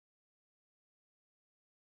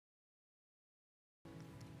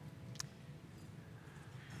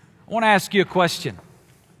I want to ask you a question.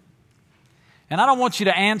 And I don't want you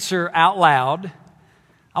to answer out loud.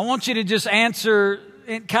 I want you to just answer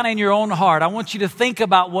kind of in your own heart. I want you to think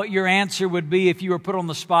about what your answer would be if you were put on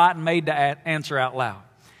the spot and made to answer out loud.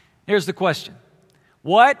 Here's the question.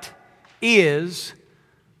 What is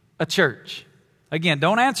a church? Again,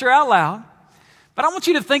 don't answer out loud. But I want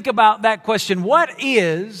you to think about that question. What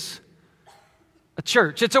is a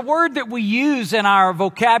church? It's a word that we use in our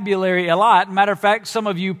vocabulary a lot. Matter of fact, some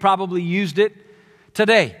of you probably used it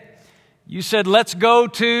today. You said, let's go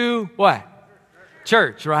to what?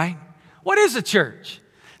 Church, right? What is a church?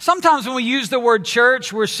 Sometimes when we use the word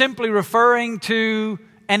church, we're simply referring to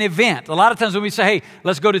an event. A lot of times when we say, hey,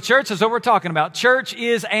 let's go to church, that's what we're talking about. Church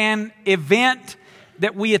is an event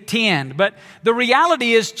that we attend. But the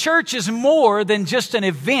reality is church is more than just an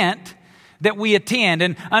event that we attend.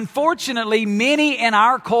 And unfortunately, many in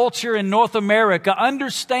our culture in North America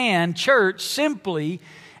understand church simply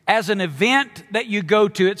as an event that you go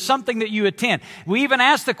to. It's something that you attend. We even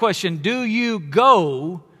ask the question, do you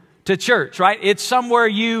go to church, right? It's somewhere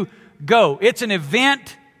you go. It's an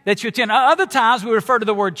event that you attend. Other times we refer to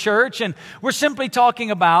the word church and we're simply talking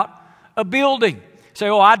about a building. Say,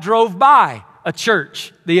 oh, I drove by a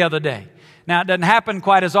church the other day. Now, it doesn't happen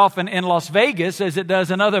quite as often in Las Vegas as it does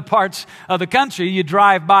in other parts of the country. You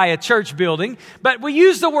drive by a church building. But we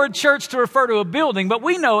use the word church to refer to a building. But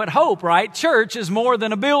we know at Hope, right, church is more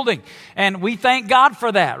than a building. And we thank God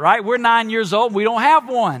for that, right? We're 9 years old. We don't have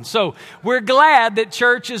one. So we're glad that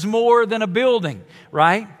church is more than a building,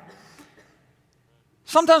 right?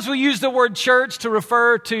 Sometimes we use the word church to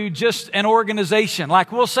refer to just an organization.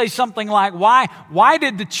 Like we'll say something like, why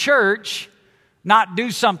did the church not do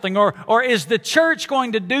something? Or is the church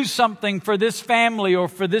going to do something for this family or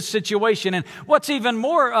for this situation? And what's even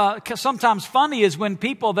more sometimes funny is when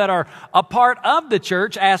people that are a part of the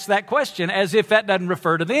church ask that question as if that doesn't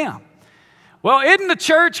refer to them. Well, isn't the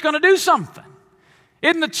church going to do something?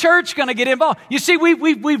 Isn't the church going to get involved? You see,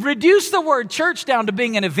 we've reduced the word church down to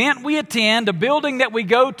being an event we attend, a building that we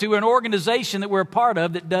go to, an organization that we're a part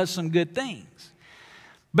of that does some good things.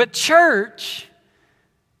 But church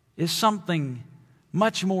is something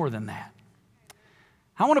much more than that.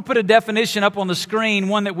 I want to put a definition up on the screen,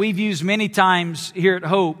 one that we've used many times here at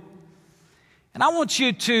Hope. And I want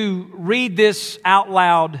you to read this out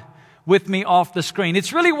loud with me off the screen.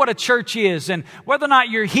 It's really what a church is. And whether or not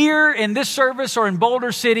you're here in this service or in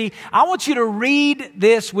Boulder City, I want you to read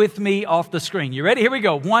this with me off the screen. You ready? Here we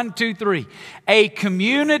go. 1, 2, 3. A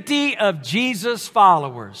community of Jesus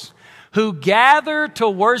followers who gather to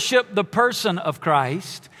worship the person of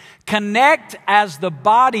Christ, connect as the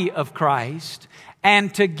body of Christ,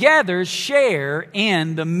 and together share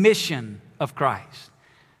in the mission of Christ.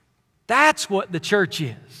 That's what the church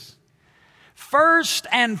is. First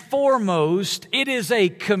and foremost, it is a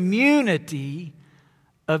community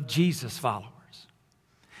of Jesus followers.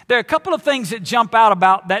 There are a couple of things that jump out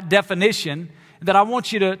about that definition that I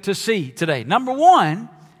want you to see today. Number one,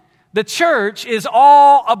 the church is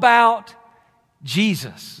all about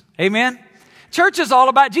Jesus. Amen? Church is all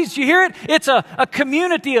about Jesus. You hear it? It's a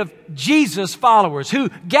community of Jesus followers who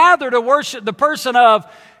gather to worship the person of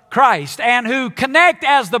Christ and who connect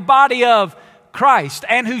as the body of Christ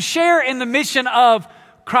and who share in the mission of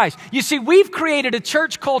Christ. You see, we've created a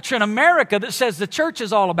church culture in America that says the church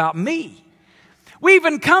is all about me. We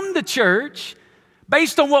even come to church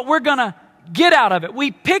based on what we're going to get out of it. We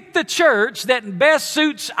pick the church that best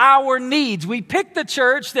suits our needs. We pick the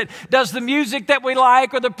church that does the music that we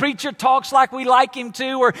like, or the preacher talks like we like him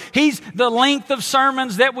to, or he's the length of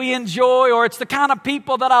sermons that we enjoy, or it's the kind of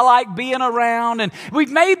people that I like being around. And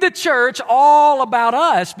we've made the church all about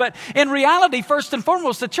us. But in reality, first and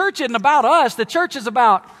foremost, the church isn't about us. The church is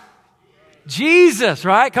about Jesus,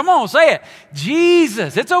 right? Come on, say it.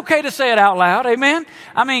 Jesus. It's okay to say it out loud. Amen.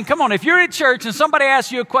 I mean, come on. If you're at church and somebody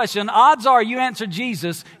asks you a question, odds are you answer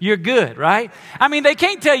Jesus, you're good, right? I mean, they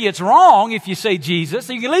can't tell you it's wrong if you say Jesus.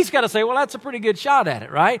 So you at least got to say, well, that's a pretty good shot at it,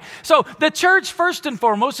 right? So the church, first and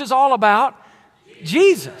foremost, is all about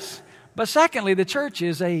Jesus. But secondly, the church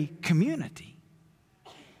is a community.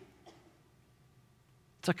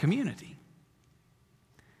 It's a community.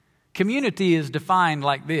 Community is defined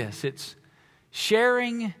like this. It's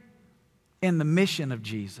sharing in the mission of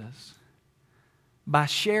Jesus by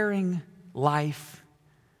sharing life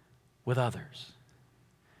with others.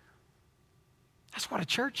 That's what a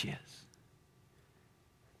church is.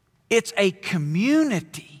 It's a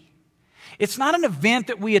community. It's not an event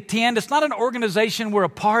that we attend. It's not an organization we're a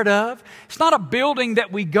part of. It's not a building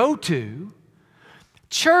that we go to.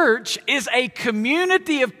 Church is a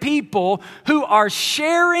community of people who are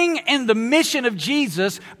sharing in the mission of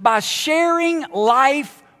Jesus by sharing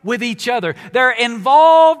life with each other. They're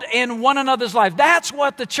involved in one another's life. That's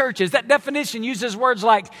what the church is. That definition uses words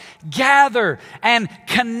like gather and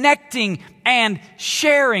connecting and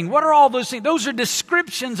sharing. What are all those things? Those are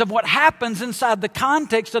descriptions of what happens inside the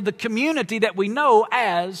context of the community that we know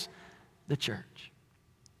as the church.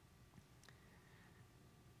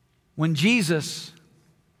 When Jesus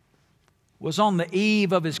was on the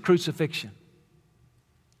eve of His crucifixion,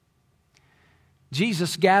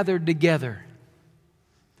 Jesus gathered together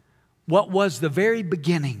what was the very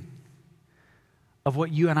beginning of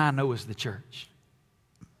what you and I know as the church.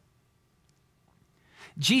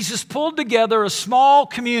 Jesus pulled together a small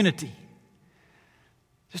community,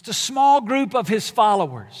 just a small group of His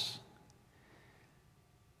followers.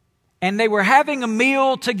 And they were having a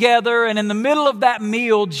meal together, and in the middle of that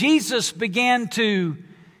meal, Jesus began to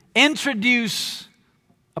introduce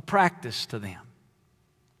a practice to them.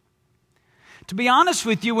 To be honest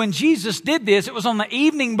with you, when Jesus did this, it was on the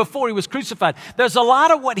evening before He was crucified. There's a lot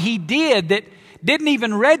of what He did that didn't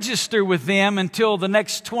even register with them until the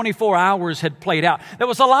next 24 hours had played out. There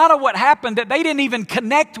was a lot of what happened that they didn't even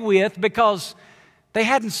connect with because they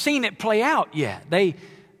hadn't seen it play out yet.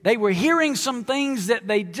 They were hearing some things that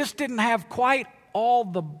they just didn't have quite all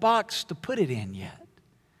the box to put it in yet.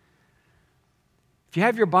 If you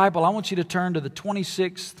have your Bible, I want you to turn to the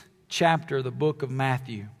 26th chapter of the book of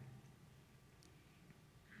Matthew.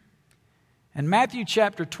 In Matthew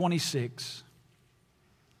chapter 26,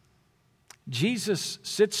 Jesus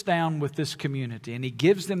sits down with this community and He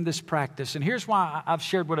gives them this practice. And here's why I've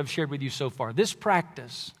shared what I've shared with you so far. This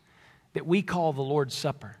practice that we call the Lord's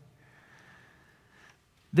Supper.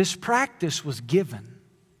 This practice was given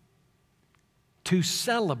to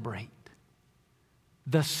celebrate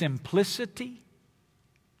the simplicity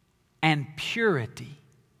and purity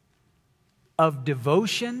of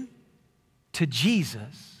devotion to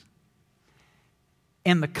Jesus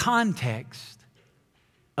in the context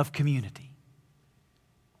of community.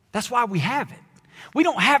 That's why we have it. We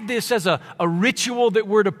don't have this as a ritual that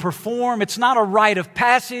we're to perform. It's not a rite of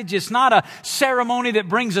passage. It's not a ceremony that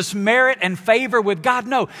brings us merit and favor with God.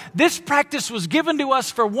 No, this practice was given to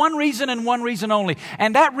us for one reason and one reason only.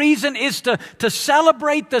 And that reason is to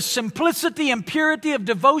celebrate the simplicity and purity of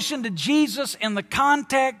devotion to Jesus in the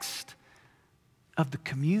context of the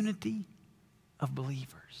community of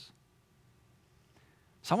believers.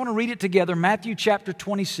 So I want to read it together. Matthew chapter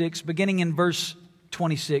 26, beginning in verse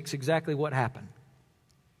 26, exactly what happened.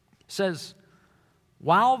 It says,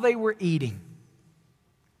 while they were eating,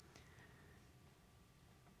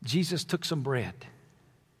 Jesus took some bread.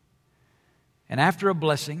 And after a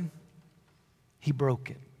blessing, He broke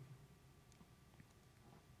it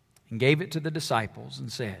and gave it to the disciples and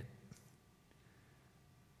said,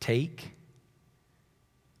 take,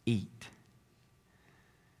 eat.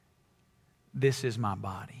 This is my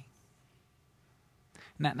body.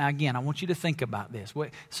 Now again, I want you to think about this.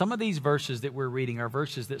 Some of these verses that we're reading are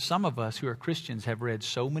verses that some of us who are Christians have read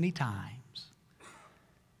so many times.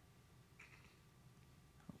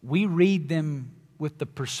 We read them with the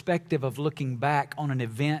perspective of looking back on an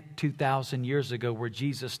event 2,000 years ago where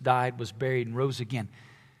Jesus died, was buried, and rose again.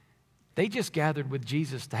 They just gathered with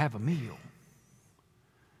Jesus to have a meal.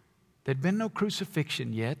 There'd been no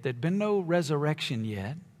crucifixion yet. There'd been no resurrection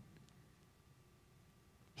yet.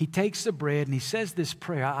 He takes the bread and He says this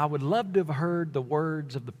prayer. I would love to have heard the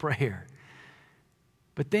words of the prayer.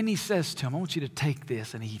 But then He says to him, I want you to take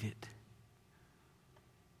this and eat it.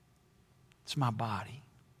 It's my body.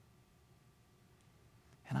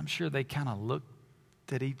 And I'm sure they kind of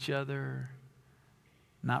looked at each other,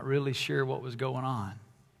 not really sure what was going on.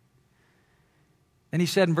 Then He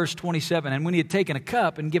said in verse 27, and when He had taken a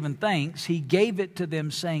cup and given thanks, He gave it to them,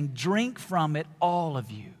 saying, drink from it, all of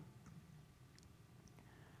you.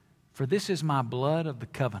 For this is my blood of the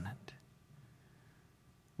covenant,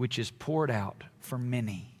 which is poured out for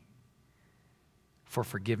many for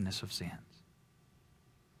forgiveness of sins.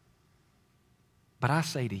 But I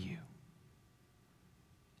say to you,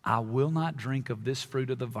 I will not drink of this fruit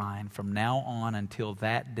of the vine from now on until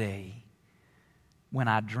that day when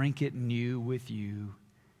I drink it new with you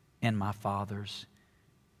in my Father's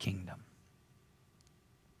kingdom.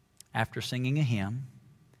 After singing a hymn,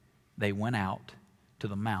 they went out to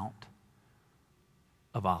the Mount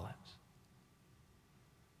of Olives.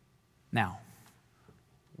 Now,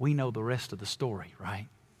 we know the rest of the story, right?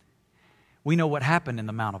 We know what happened in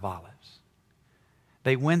the Mount of Olives.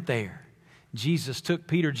 They went there. Jesus took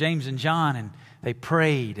Peter, James, and John, and they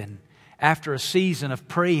prayed. And after a season of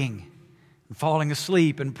praying and falling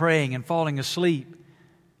asleep and praying and falling asleep,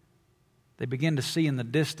 they began to see in the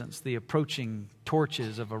distance the approaching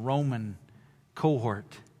torches of a Roman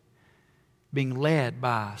cohort. being led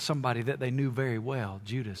by somebody that they knew very well,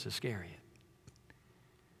 Judas Iscariot.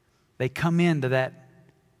 They come into that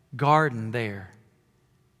garden there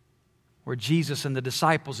where Jesus and the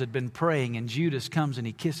disciples had been praying, and Judas comes and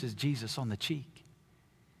he kisses Jesus on the cheek.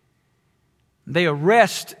 They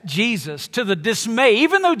arrest Jesus to the dismay.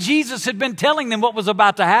 Even though Jesus had been telling them what was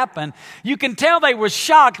about to happen, you can tell they were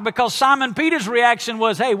shocked because Simon Peter's reaction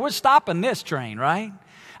was, hey, we're stopping this train, right?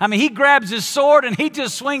 I mean, he grabs his sword and he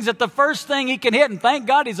just swings at the first thing he can hit, and thank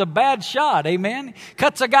God he's a bad shot, amen?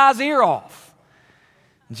 Cuts a guy's ear off.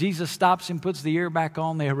 And Jesus stops him, puts the ear back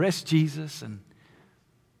on. They arrest Jesus, and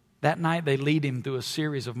that night they lead him through a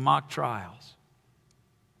series of mock trials.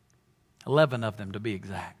 11 of them to be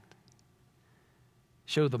exact.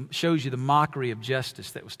 Shows you the mockery of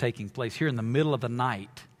justice that was taking place. Here in the middle of the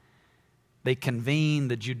night, they convene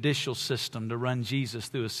the judicial system to run Jesus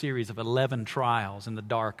through a series of 11 trials in the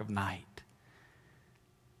dark of night.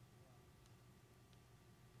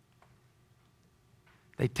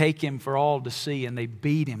 They take him for all to see, and they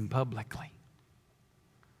beat him publicly.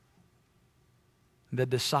 The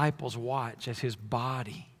disciples watch as his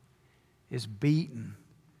body is beaten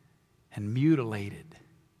and mutilated.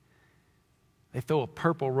 They throw a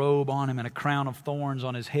purple robe on him and a crown of thorns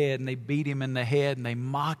on his head, and they beat him in the head, and they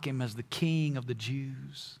mock him as the king of the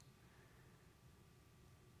Jews.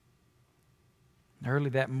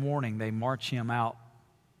 Early that morning, they march him out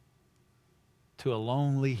to a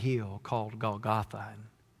lonely hill called Golgotha. And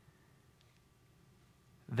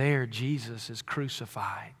there, Jesus is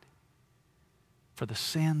crucified for the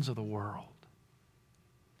sins of the world.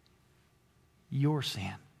 Your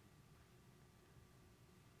sin.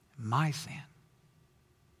 My sin.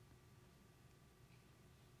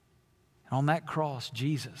 On that cross,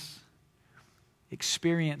 Jesus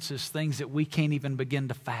experiences things that we can't even begin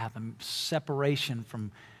to fathom. Separation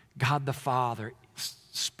from God the Father,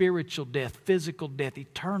 spiritual death, physical death,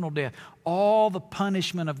 eternal death. All the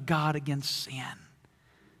punishment of God against sin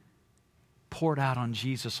poured out on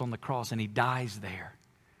Jesus on the cross, and He dies there.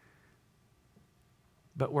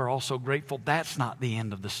 But we're also grateful that's not the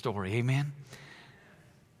end of the story. Amen?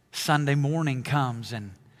 Sunday morning comes,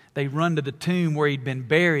 and they run to the tomb where He'd been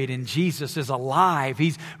buried, and Jesus is alive.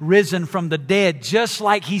 He's risen from the dead just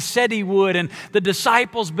like He said He would. And the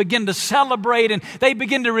disciples begin to celebrate, and they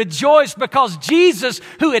begin to rejoice because Jesus,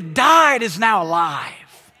 who had died, is now alive.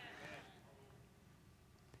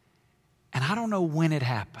 And I don't know when it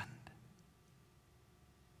happened.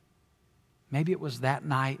 Maybe it was that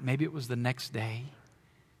night. Maybe it was the next day.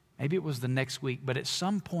 Maybe it was the next week. But at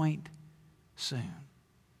some point soon,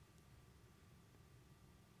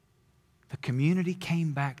 the community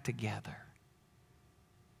came back together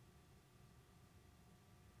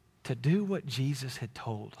to do what Jesus had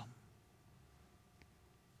told them.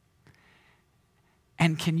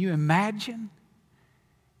 And can you imagine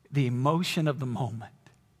the emotion of the moment?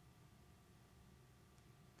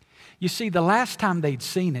 You see, the last time they'd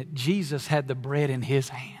seen it, Jesus had the bread in His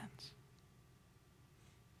hands.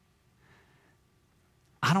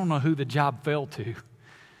 I don't know who the job fell to.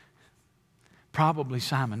 Probably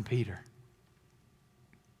Simon Peter.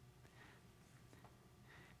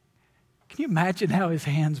 Can you imagine how his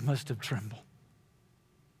hands must have trembled?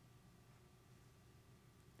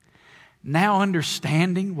 Now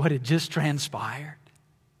understanding what had just transpired.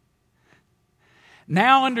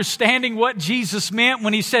 Now understanding what Jesus meant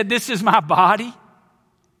when He said, "This is my body."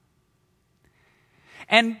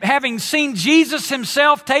 And having seen Jesus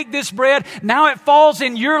Himself take this bread, now it falls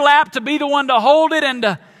in your lap to be the one to hold it and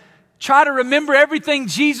to try to remember everything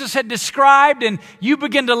Jesus had described, and you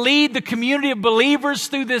begin to lead the community of believers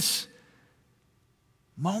through this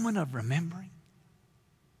moment of remembering.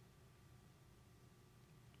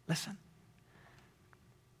 Listen.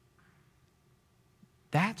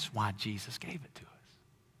 That's why Jesus gave it to us.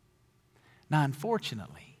 Now,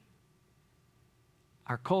 unfortunately,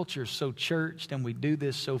 our culture is so churched and we do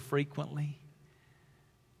this so frequently.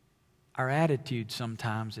 Our attitude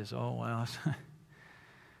sometimes is, oh, well, it's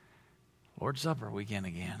Lord's Supper weekend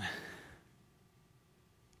again.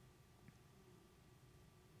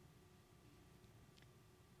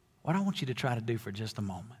 What I want you to try to do for just a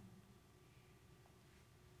moment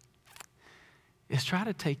is try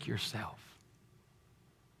to take yourself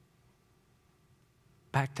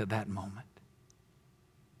back to that moment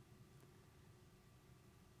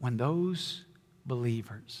when those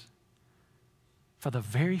believers, for the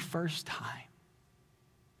very first time,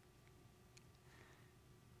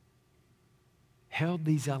 held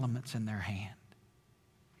these elements in their hand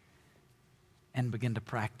and began to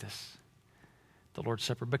practice the Lord's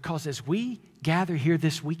Supper. Because as we gather here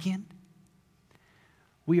this weekend,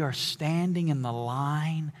 we are standing in the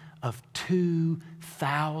line of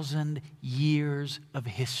 2,000 years of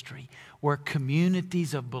history, where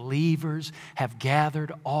communities of believers have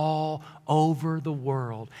gathered all over the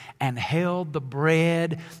world and held the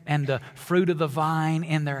bread and the fruit of the vine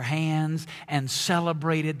in their hands and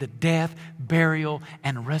celebrated the death, burial,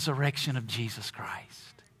 and resurrection of Jesus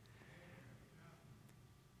Christ.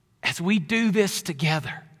 As we do this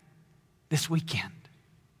together this weekend,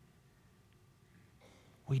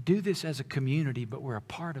 we do this as a community, but we're a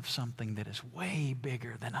part of something that is way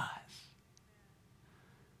bigger than us.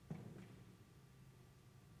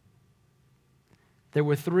 There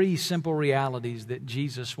were three simple realities that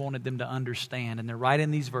Jesus wanted them to understand, and they're right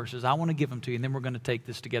in these verses. I want to give them to you, and then we're going to take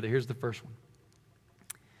this together. Here's the first one.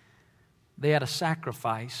 They had a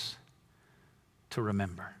sacrifice to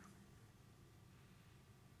remember.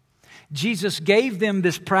 Jesus gave them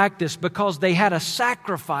this practice because they had a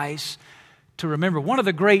sacrifice to remember. One of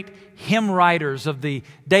the great hymn writers of the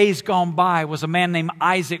days gone by was a man named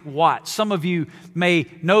Isaac Watts. Some of you may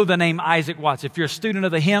know the name Isaac Watts. If you're a student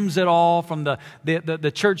of the hymns at all from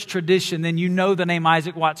the church tradition, then you know the name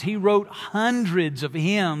Isaac Watts. He wrote hundreds of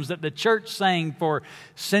hymns that the church sang for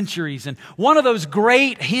centuries. And one of those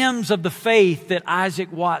great hymns of the faith that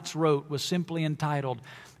Isaac Watts wrote was simply entitled,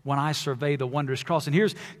 "When I Survey the Wondrous Cross." And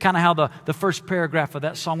here's kind of how the first paragraph of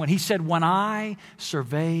that song went. He said, "When I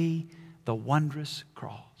survey the wondrous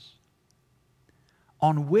cross,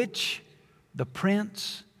 on which the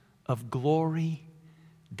Prince of Glory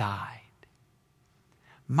died,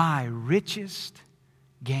 my richest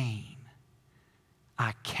gain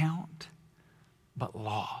I count but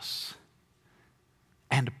loss,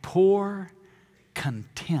 and pour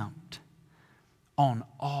contempt on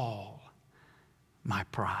all my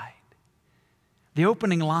pride." The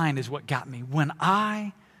opening line is what got me. When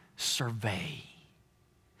I survey.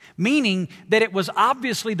 Meaning that it was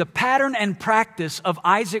obviously the pattern and practice of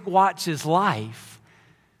Isaac Watts' life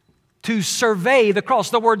to survey the cross.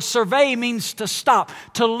 The word survey means to stop,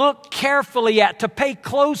 to look carefully at, to pay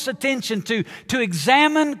close attention to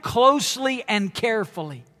examine closely and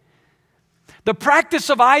carefully. The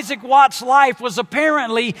practice of Isaac Watts' life was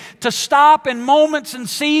apparently to stop in moments and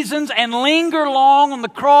seasons and linger long on the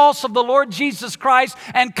cross of the Lord Jesus Christ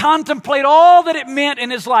and contemplate all that it meant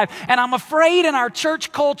in his life. And I'm afraid in our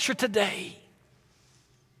church culture today,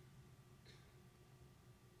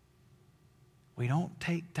 we don't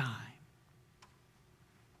take time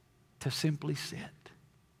to simply sit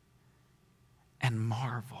and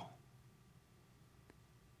marvel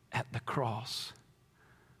at the cross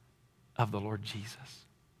of the Lord Jesus.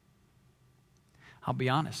 I'll be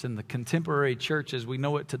honest, in the contemporary church as we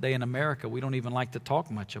know it today in America, we don't even like to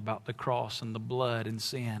talk much about the cross and the blood and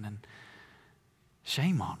sin, and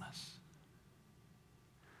shame on us.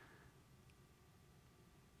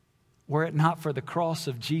 Were it not for the cross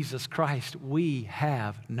of Jesus Christ, we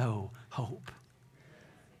have no hope.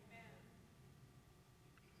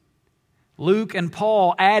 Luke and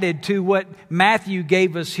Paul added to what Matthew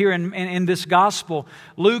gave us here in this gospel.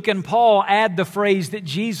 Luke and Paul add the phrase that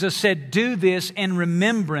Jesus said, "Do this in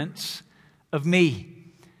remembrance of me."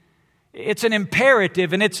 It's an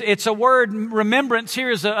imperative, and it's a word, remembrance here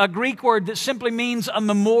is a Greek word that simply means a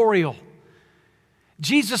memorial.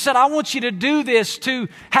 Jesus said, I want you to do this to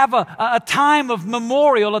have a time of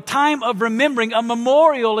memorial, a time of remembering. A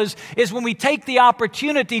memorial is when we take the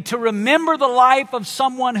opportunity to remember the life of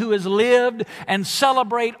someone who has lived and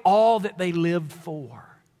celebrate all that they lived for.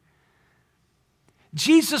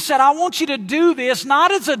 Jesus said, I want you to do this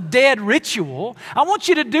not as a dead ritual. I want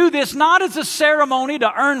you to do this not as a ceremony to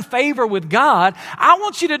earn favor with God. I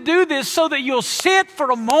want you to do this so that you'll sit for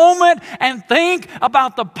a moment and think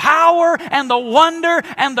about the power and the wonder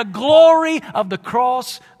and the glory of the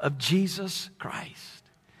cross of Jesus Christ.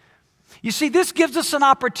 You see, this gives us an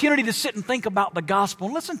opportunity to sit and think about the gospel.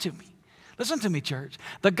 And listen to me. Listen to me, church.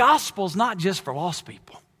 The gospel's not just for lost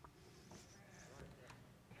people.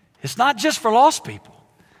 It's not just for lost people.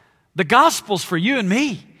 The gospel's for you and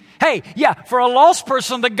me. Hey, yeah, for a lost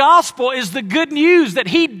person, the gospel is the good news that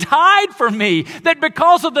He died for me. That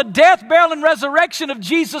because of the death, burial, and resurrection of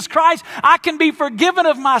Jesus Christ, I can be forgiven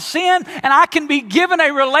of my sin and I can be given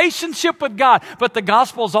a relationship with God. But the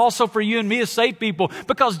gospel is also for you and me as saved people,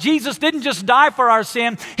 because Jesus didn't just die for our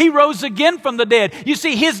sin. He rose again from the dead. You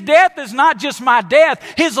see, His death is not just my death.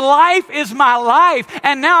 His life is my life.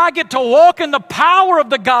 And now I get to walk in the power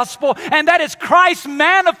of the gospel, and that is Christ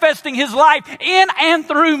manifesting His life in and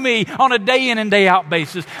through me on a day in and day out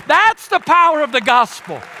basis. That's the power of the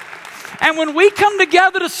gospel. And when we come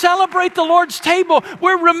together to celebrate the Lord's table,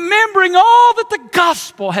 we're remembering all that the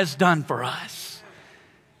gospel has done for us.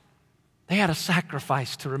 They had a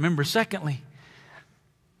sacrifice to remember. Secondly,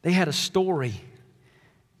 They had a story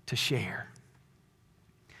to share.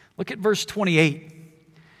 Look at verse 28.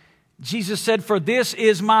 Jesus said, "For this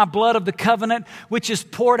is my blood of the covenant, which is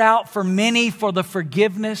poured out for many for the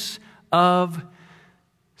forgiveness of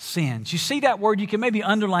sins." You see that word? You can maybe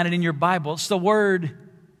underline it in your Bible. It's the word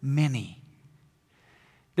many.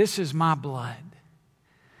 This is my blood,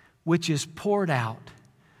 which is poured out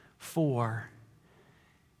for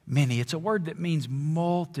many. It's a word that means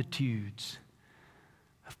multitudes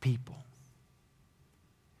of people.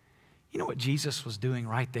 You know what Jesus was doing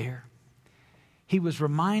right there? He was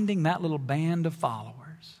reminding that little band of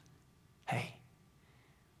followers, hey,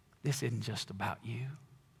 this isn't just about you.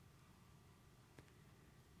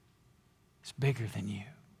 It's bigger than you.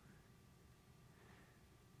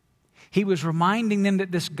 He was reminding them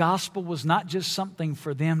that this gospel was not just something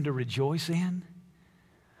for them to rejoice in,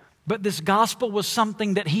 but this gospel was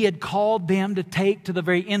something that He had called them to take to the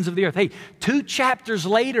very ends of the earth. Hey, 2 chapters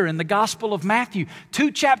later in the Gospel of Matthew,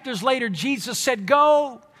 2 chapters later, Jesus said,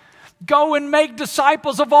 Go and make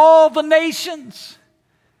disciples of all the nations,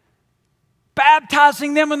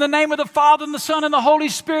 baptizing them in the name of the Father and the Son and the Holy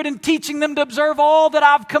Spirit, and teaching them to observe all that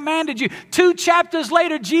I've commanded you. 2 chapters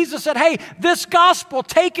later, Jesus said, hey, this gospel,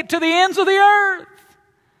 take it to the ends of the earth.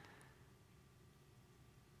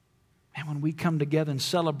 And when we come together and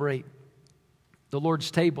celebrate the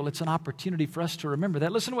Lord's table, it's an opportunity for us to remember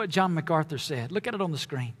that. Listen to what John MacArthur said. Look at it on the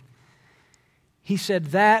screen. He said,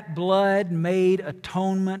 that blood made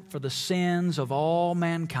atonement for the sins of all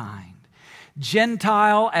mankind,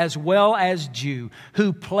 Gentile as well as Jew,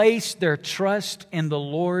 who placed their trust in the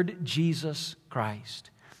Lord Jesus Christ.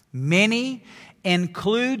 Many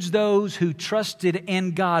includes those who trusted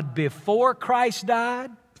in God before Christ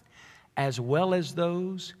died, as well as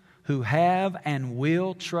those who have and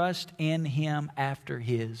will trust in Him after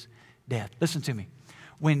His death. Listen to me.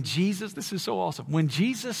 When Jesus, this is so awesome. When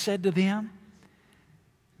Jesus said to them,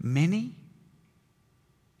 many,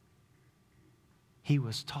 He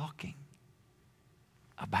was talking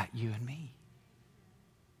about you and me.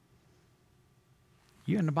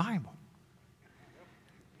 You in the Bible.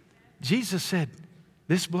 Jesus said,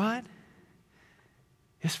 this blood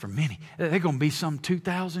is for many. They're going to be some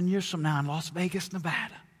 2,000 years from now in Las Vegas,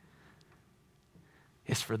 Nevada.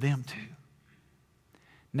 It's for them too.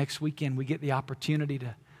 Next weekend, we get the opportunity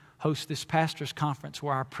to host this pastors' conference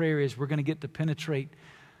where our prayer is we're going to get to penetrate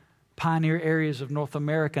pioneer areas of North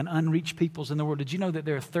America and unreached peoples in the world. Did you know that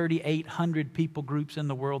there are 3,800 people groups in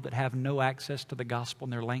the world that have no access to the gospel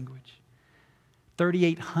in their language?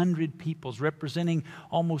 3,800 peoples representing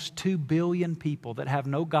almost 2 billion people that have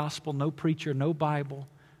no gospel, no preacher, no Bible,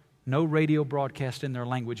 no radio broadcast in their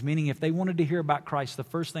language. Meaning if they wanted to hear about Christ, the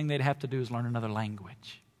first thing they'd have to do is learn another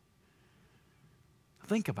language.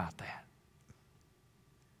 Think about that.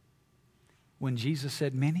 When Jesus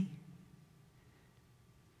said many,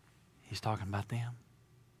 He's talking about them.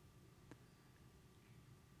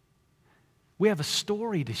 We have a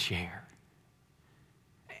story to share.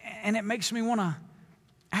 And it makes me want to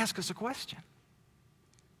ask us a question.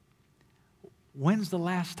 When's the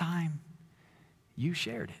last time you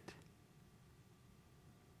shared it?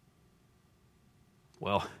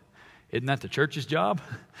 Well, isn't that the church's job?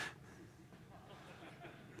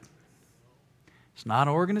 It's not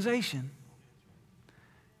an organization.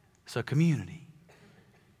 It's a community.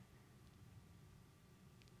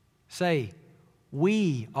 Say,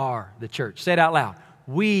 we are the church. Say it out loud.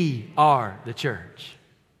 We are the church.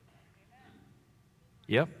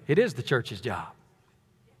 Yep, it is the church's job.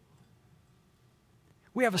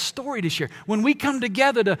 We have a story to share. When we come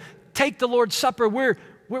together to take the Lord's Supper, we're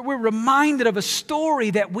reminded of a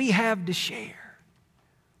story that we have to share.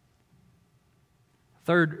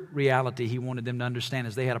 Third reality He wanted them to understand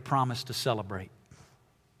is they had a promise to celebrate.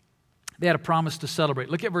 They had a promise to celebrate.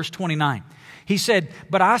 Look at verse 29. He said,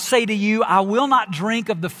 but I say to you, I will not drink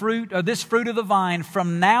of the fruit, or this fruit of the vine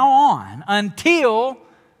from now on until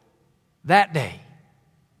that day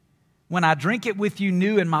when I drink it with you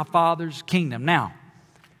new in my Father's kingdom. Now,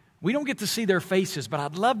 we don't get to see their faces, but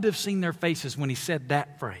I'd love to have seen their faces when He said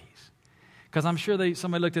that phrase. Because I'm sure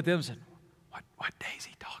somebody looked at them and said, what day is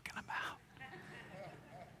he talking about?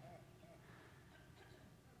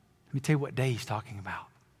 Let me tell you what day He's talking about.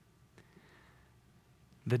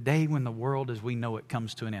 The day when the world as we know it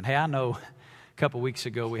comes to an end. Hey, I know a couple weeks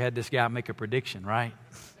ago we had this guy make a prediction, right?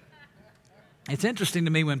 It's interesting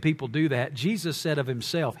to me when people do that. Jesus said of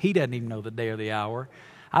Himself, He doesn't even know the day or the hour.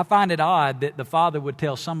 I find it odd that the Father would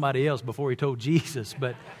tell somebody else before He told Jesus.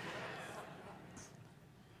 But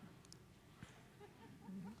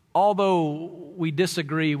although we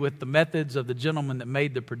disagree with the methods of the gentleman that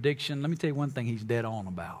made the prediction, let me tell you one thing He's dead on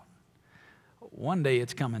about. one day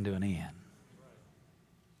it's coming to an end.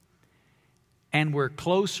 And we're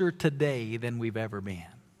closer today than we've ever been.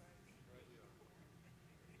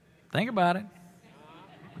 Think about it.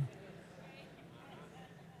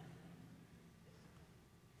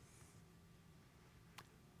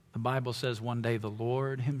 The Bible says one day the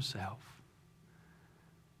Lord Himself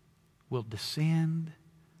will descend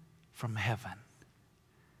from heaven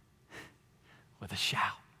with a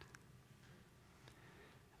shout.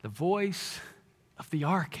 The voice of the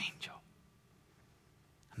archangel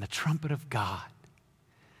and the trumpet of God.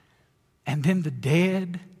 And then the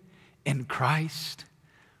dead in Christ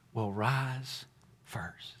will rise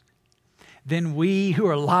first. Then we who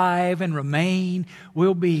are alive and remain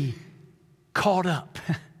will be caught up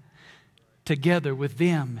together with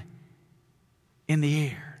them in the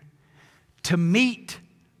air to meet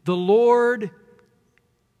the Lord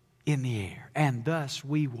in the air. And thus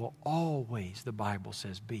we will always, the Bible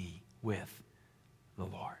says, be with the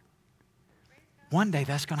Lord. One day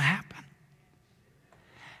that's going to happen.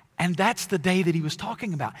 And that's the day that He was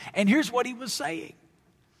talking about. And here's what He was saying.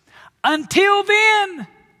 Until then,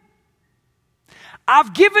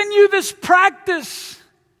 I've given you this practice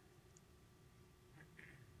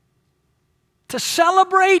to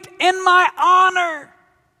celebrate in my honor.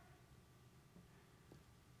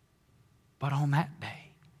 But on that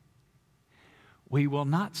day, we will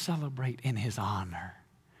not celebrate in His honor.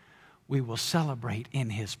 We will celebrate in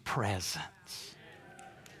His presence.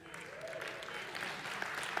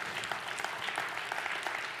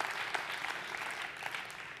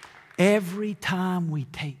 Every time we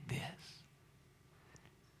take this,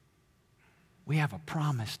 we have a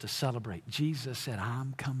promise to celebrate. Jesus said,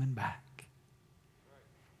 I'm coming back.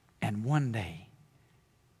 And one day,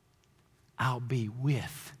 I'll be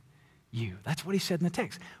with you. That's what He said in the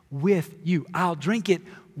text. With you. I'll drink it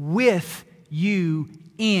with you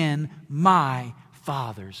in my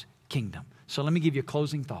Father's kingdom. So let me give you a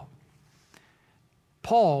closing thought.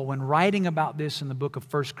 Paul, when writing about this in the book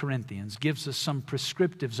of 1 Corinthians, gives us some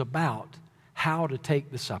prescriptives about how to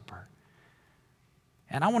take the supper.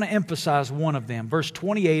 And I want to emphasize one of them. Verse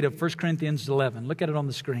 28 of 1 Corinthians 11. Look at it on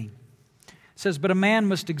the screen. It says, but a man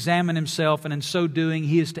must examine himself, and in so doing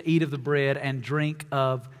he is to eat of the bread and drink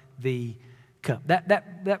of the cup.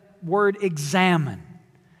 That word examine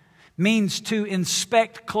means to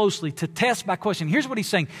inspect closely, to test by question. Here's what he's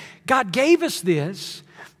saying. God gave us this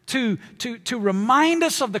to remind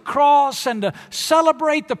us of the cross and to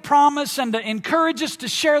celebrate the promise and to encourage us to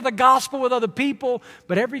share the gospel with other people.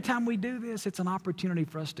 But every time we do this, it's an opportunity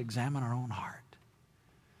for us to examine our own heart.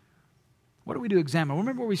 What do we do examine?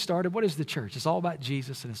 Remember where we started? What is the church? It's all about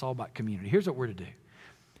Jesus and it's all about community. Here's what we're to do.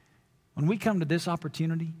 When we come to this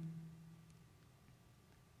opportunity,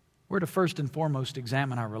 we're to first and foremost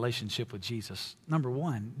examine our relationship with Jesus. Number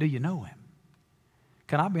one, do you know Him?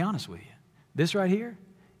 Can I be honest with you? This right here,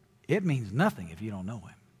 it means nothing if you don't know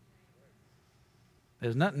Him.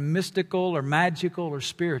 There's nothing mystical or magical or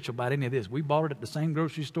spiritual about any of this. We bought it at the same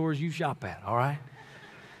grocery stores you shop at, all right?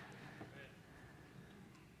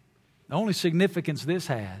 The only significance this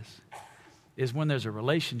has is when there's a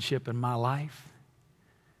relationship in my life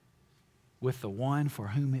with the one for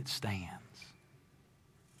whom it stands.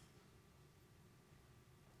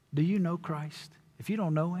 Do you know Christ? If you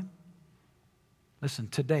don't know Him, listen,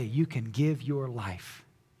 today you can give your life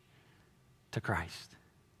to Christ.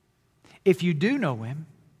 If you do know Him,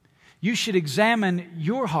 you should examine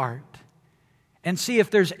your heart and see if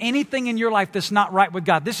there's anything in your life that's not right with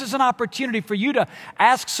God. This is an opportunity for you to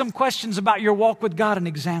ask some questions about your walk with God and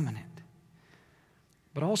examine it.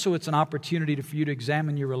 But also it's an opportunity for you to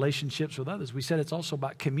examine your relationships with others. We said it's also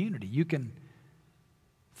about community. You can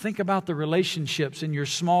think about the relationships in your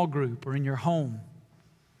small group or in your home.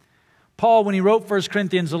 Paul, when he wrote 1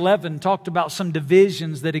 Corinthians 11, talked about some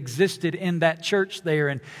divisions that existed in that church there.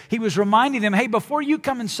 And he was reminding them, hey, before you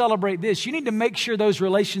come and celebrate this, you need to make sure those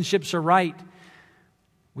relationships are right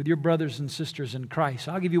with your brothers and sisters in Christ.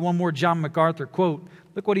 I'll give you one more John MacArthur quote.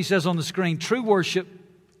 Look what he says on the screen. True worship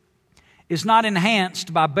is not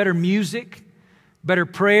enhanced by better music, better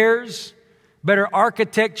prayers, better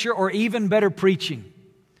architecture, or even better preaching.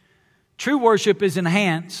 True worship is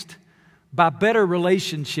enhanced by better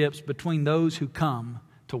relationships between those who come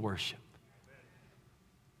to worship.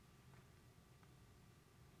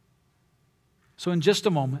 So in just a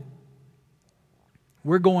moment,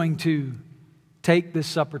 we're going to take this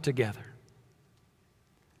supper together.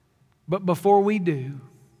 But before we do,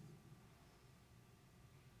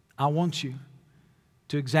 I want you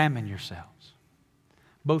to examine yourselves.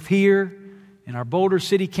 Both here in our Boulder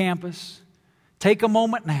City campus, take a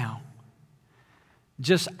moment now.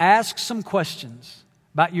 Just ask some questions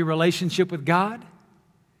about your relationship with God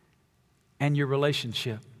and your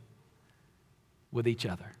relationship with each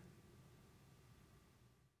other.